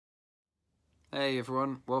Hey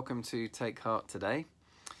everyone, welcome to Take Heart today.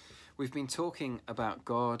 We've been talking about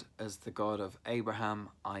God as the God of Abraham,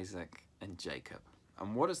 Isaac, and Jacob.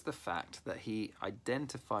 And what is the fact that he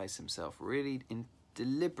identifies himself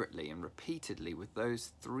deliberately and repeatedly with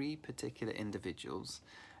those three particular individuals,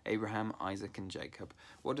 Abraham, Isaac, and Jacob?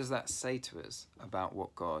 What does that say to us about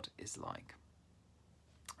what God is like?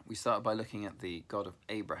 We started by looking at the God of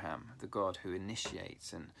Abraham, the God who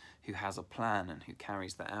initiates and who has a plan and who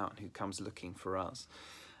carries that out and who comes looking for us.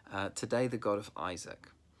 Today, the God of Isaac.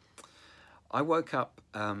 I woke up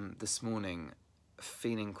this morning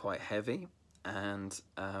feeling quite heavy, and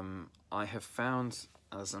I have found,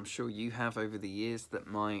 as I'm sure you have over the years, that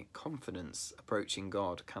my confidence approaching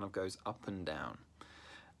God kind of goes up and down.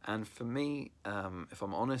 And for me, if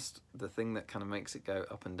I'm honest, the thing that kind of makes it go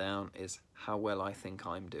up and down is how well I think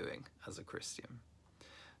I'm doing as a Christian.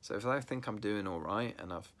 So if I think I'm doing all right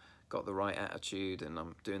and I've got the right attitude and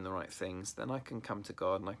I'm doing the right things, then I can come to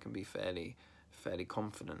God and I can be fairly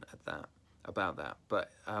confident about that. But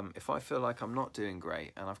if I feel like I'm not doing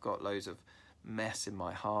great and I've got loads of mess in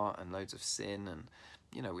my heart and loads of sin and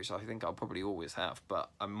which I think I'll probably always have, but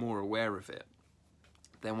I'm more aware of it,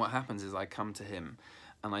 then what happens is I come to him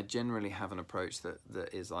and I generally have an approach that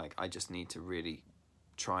is like, I just need to really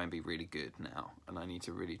try and be really good now, and I need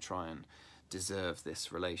to really try and deserve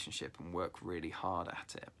this relationship and work really hard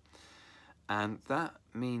at it. And that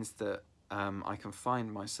means that I can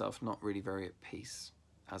find myself not really very at peace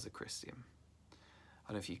as a Christian. I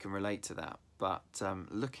don't know if you can relate to that, but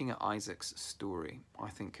looking at Isaac's story, I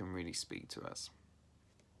think can really speak to us.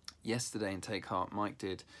 Yesterday in Take Heart, Mike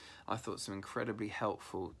did, I thought, some incredibly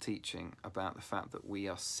helpful teaching about the fact that we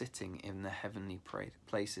are sitting in the heavenly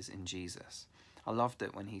places in Jesus. I loved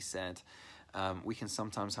it when he said we can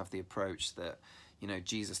sometimes have the approach that,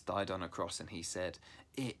 Jesus died on a cross and he said,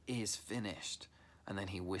 "It is finished." And then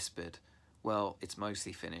he whispered, "Well, it's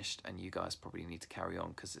mostly finished and you guys probably need to carry on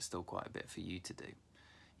because there's still quite a bit for you to do."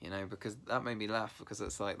 Because that made me laugh, because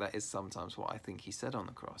it's like that is sometimes what I think he said on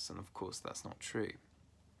the cross. And of course, that's not true.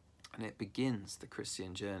 And it begins the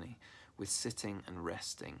Christian journey with sitting and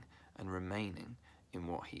resting and remaining in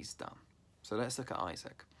what he's done. So let's look at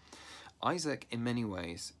Isaac. Isaac, in many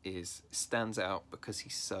ways, stands out because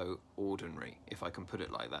he's so ordinary, if I can put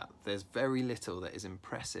it like that. There's very little that is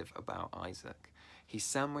impressive about Isaac. He's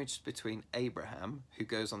sandwiched between Abraham, who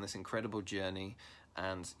goes on this incredible journey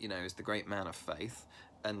and, is the great man of faith,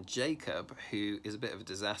 and Jacob, who is a bit of a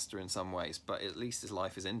disaster in some ways, but at least his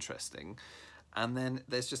life is interesting. And then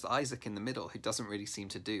there's just Isaac in the middle, who doesn't really seem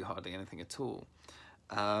to do hardly anything at all.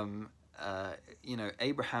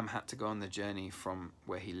 Abraham had to go on the journey from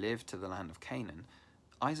where he lived to the land of Canaan.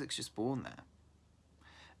 Isaac's just born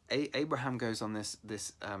there. Abraham goes on this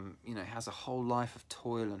has a whole life of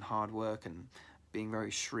toil and hard work and being very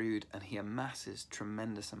shrewd, and he amasses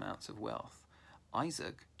tremendous amounts of wealth.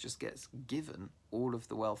 Isaac just gets given all of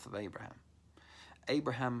the wealth of Abraham.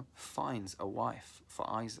 Abraham finds a wife for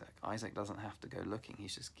Isaac. Isaac doesn't have to go looking.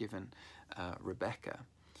 He's just given Rebecca.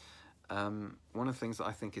 One of the things that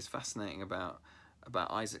I think is fascinating about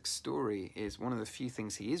Isaac's story is one of the few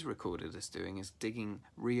things he is recorded as doing is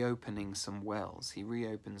reopening some wells. He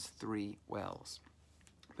reopens 3 wells.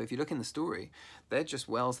 But if you look in the story, they're just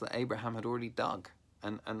wells that Abraham had already dug,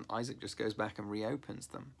 and Isaac just goes back and reopens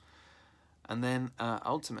them. And then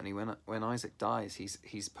ultimately, when Isaac dies,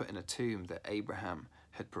 he's put in a tomb that Abraham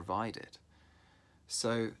had provided.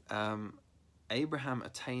 So Abraham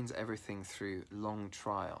attains everything through long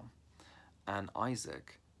trial, and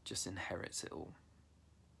Isaac just inherits it all.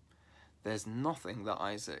 There's nothing that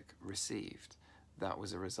Isaac received that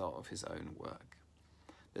was a result of his own work.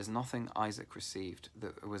 There's nothing Isaac received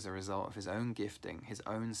that was a result of his own gifting, his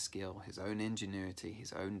own skill, his own ingenuity,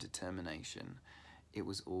 his own determination. It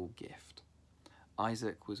was all gift.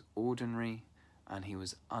 Isaac was ordinary and he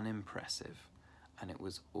was unimpressive, and it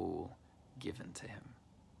was all given to him.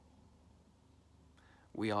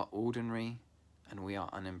 We are ordinary and we are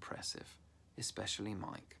unimpressive, especially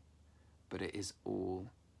Mike, but it is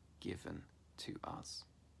all given to us.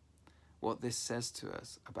 What this says to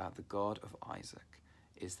us about the God of Isaac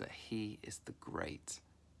is that he is the great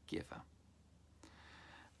giver.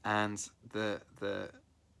 And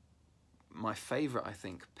my favorite, I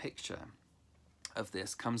think, picture of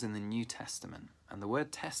this comes in the New Testament, and the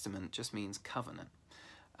word testament just means covenant.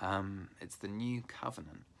 It's the new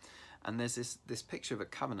covenant, and there's this picture of a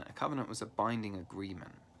covenant. A covenant was a binding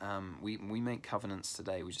agreement. We make covenants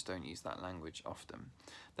today, we just don't use that language often.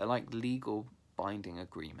 They're like legal binding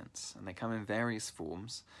agreements, and they come in various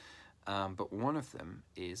forms, but one of them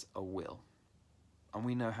is a will, and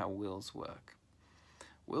we know how wills work.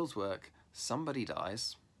 Wills work: somebody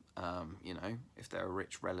dies, You know, if they're a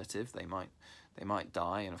rich relative, they might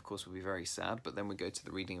die, and of course we'll be very sad. But then we go to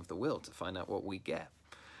the reading of the will to find out what we get.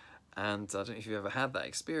 And I don't know if you've ever had that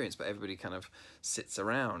experience, but everybody kind of sits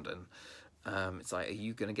around and it's like, are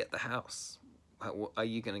you going to get the house? Are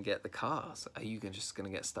you going to get the cars? Are you just going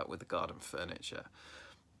to get stuck with the garden furniture?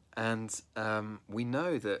 And we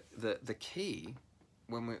know that the key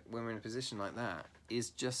when we're in a position like that is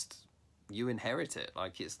just you inherit it.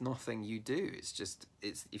 Like, it's nothing you do. It's just,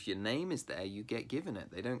 if your name is there, you get given it.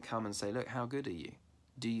 They don't come and say, look, how good are you?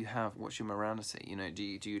 What's your morality? You know, do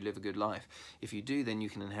you live a good life? If you do, then you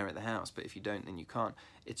can inherit the house. But if you don't, then you can't.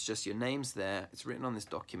 It's just your name's there. It's written on this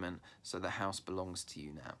document, so the house belongs to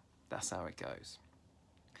you now. That's how it goes.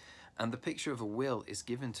 And the picture of a will is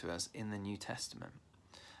given to us in the New Testament.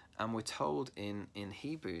 And we're told in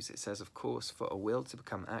Hebrews, it says, of course, for a will to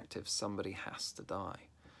become active, somebody has to die.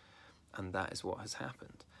 And that is what has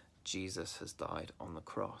happened. Jesus has died on the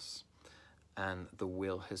cross, and the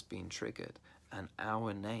will has been triggered, and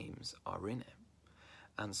our names are in it.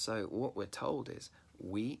 And so what we're told is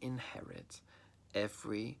we inherit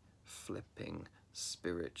every flipping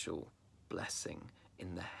spiritual blessing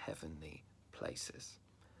in the heavenly places.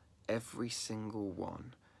 Every single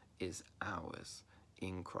one is ours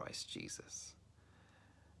in Christ Jesus.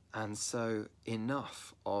 And so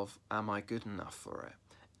enough of, am I good enough for it?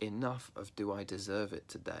 Enough of, do I deserve it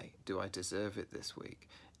today? Do I deserve it this week?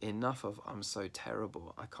 Enough of, I'm so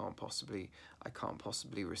terrible, I can't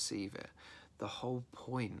possibly receive it. The whole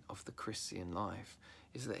point of the Christian life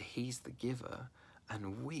is that he's the giver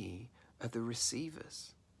and we are the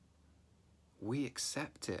receivers. We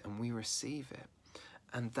accept it and we receive it.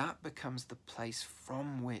 And that becomes the place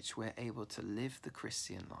from which we're able to live the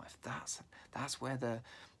Christian life. That's where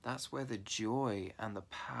the joy and the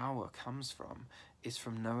power comes from, is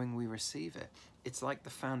from knowing we receive it. It's like the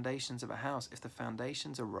foundations of a house. If the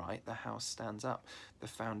foundations are right, the house stands up. The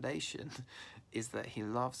foundation is that he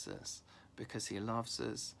loves us because he loves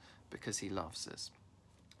us because he loves us.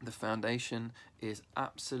 The foundation is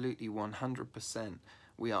absolutely 100%.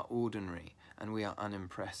 We are ordinary and we are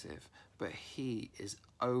unimpressive, but he is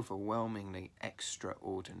overwhelmingly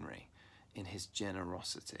extraordinary in his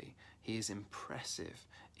generosity. He is impressive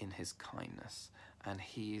in his kindness, and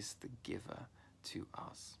he is the giver to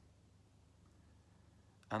us.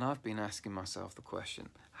 And I've been asking myself the question,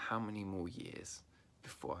 how many more years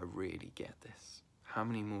before I really get this? How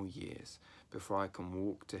many more years before I can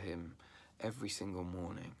walk to him every single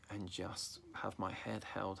morning and just have my head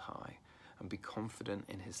held high and be confident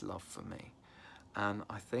in his love for me? And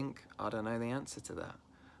I think I don't know the answer to that.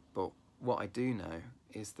 But what I do know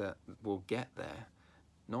is that we'll get there,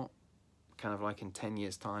 not kind of like in 10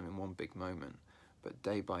 years' time in one big moment, but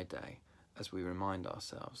day by day, as we remind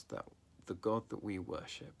ourselves that the God that we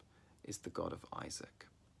worship is the God of Isaac.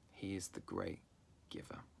 He is the great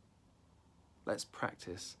giver. Let's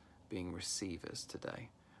practice being receivers today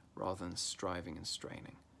rather than striving and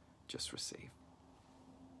straining. Just receive.